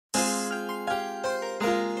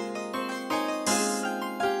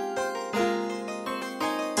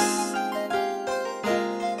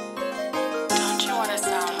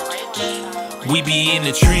We be in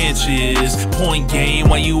the trenches, point game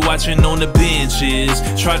while you watching on the benches.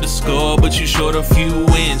 Tried to score, but you short a few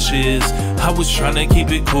inches. I was trying to keep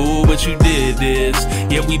it cool, but you did this.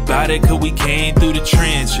 Yeah, we bout it cause we came through the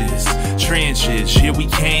trenches. Trenches, yeah, we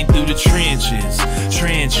came through the trenches.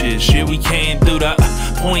 Trenches, yeah, we came through the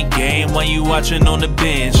point game while you watching on the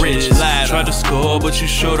benches. Tried to score, but you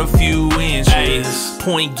short a few inches.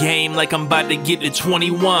 Point game like I'm about to get to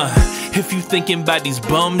 21. If you thinking about these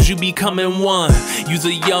bums, you becoming one. You's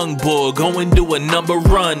a young boy, going do a number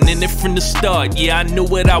run. And it from the start, yeah, I knew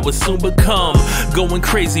what I would soon become. Going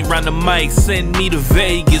crazy round the mic, send me to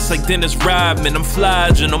Vegas like Dennis Rodman. I'm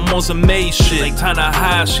flogging, I'm on some May shit like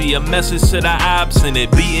Tanahashi. A message to the ops and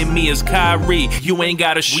it beating me as Kyrie. You ain't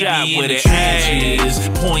got a shot with it. Trenches,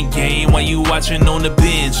 point game while you watching on the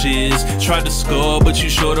benches. Tried to score, but you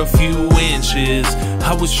short a few inches.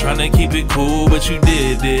 I was trying to keep it cool, but you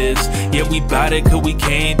did this. Yeah, we bout it cause we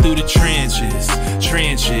came through the trenches.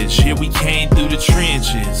 Trenches, yeah, we came through the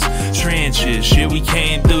trenches. Trenches, yeah, we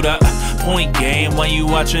came through the point game while you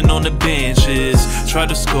watching on the benches. Tried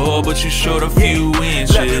to score, but you short a few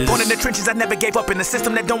inches. Look, born in the trenches, I never gave up in the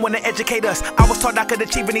system that don't wanna educate us. I was taught I could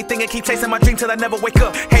achieve anything and keep chasing my dream till I never wake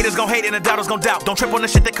up. Haters gon' hate and the doubters gon' doubt. Don't trip on the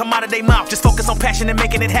shit that come out of their mouth. Just focus on passion and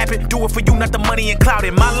making it happen. Do it for you, not the money and clout.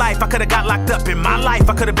 In my life, I could've got locked up. In my life,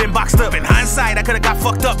 I could've been boxed up. In hindsight, I could've got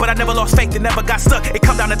fucked up, but I never lost faith and never got stuck. It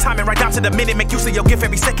come down to timing, right down to the minute. Make use of your gift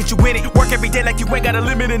every second you win it. Work every day like you ain't got a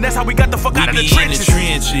limit, and that's how we got the fuck out of the trenches. In the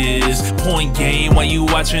trenches, point game while you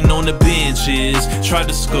watching on the benches. Tried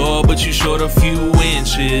to score, but you short a few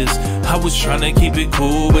inches. I was trying to keep it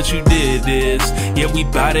cool, but you did this. Yeah, we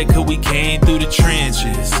bout it cause we came through the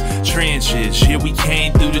trenches. Trenches, yeah, we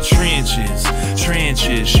came through the trenches.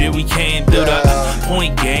 Trenches, yeah, we came through the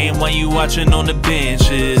point game while you watching on the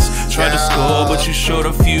benches. Tried to score, but you short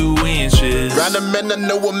a few inches. Random men I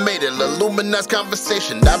know I made it, illuminous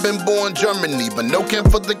conversation. I've been born Germany, but no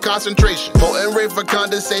camp for the concentration. Potent rate for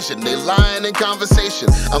condensation, they lying in conversation.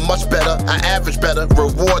 I'm much better, I average better,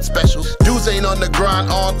 reward specials. Dudes ain't on the grind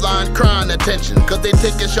online, crying attention, cause they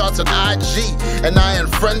taking shots on IG, and I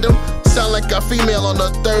unfriend them. Sound like a female on the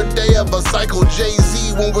third day of a cycle.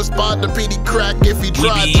 Jay-Z won't respond to PD Crack if he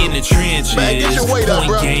tried to. We be in the trenches, man, get your weight up,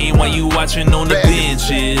 bro. Point game while you watching on the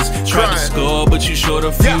benches. Tried to score, but you short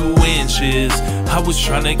a few inches. I was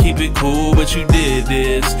trying to keep it cool, but you did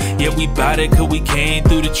this. Yeah, we bout it cause we came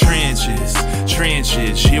through the trenches.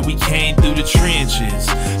 Trenches, yeah, we came through the trenches.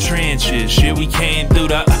 Trenches, yeah, we came through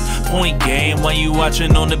the point game while you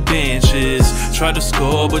watching on the benches. Tried to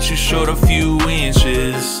score, but you short a few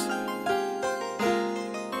inches.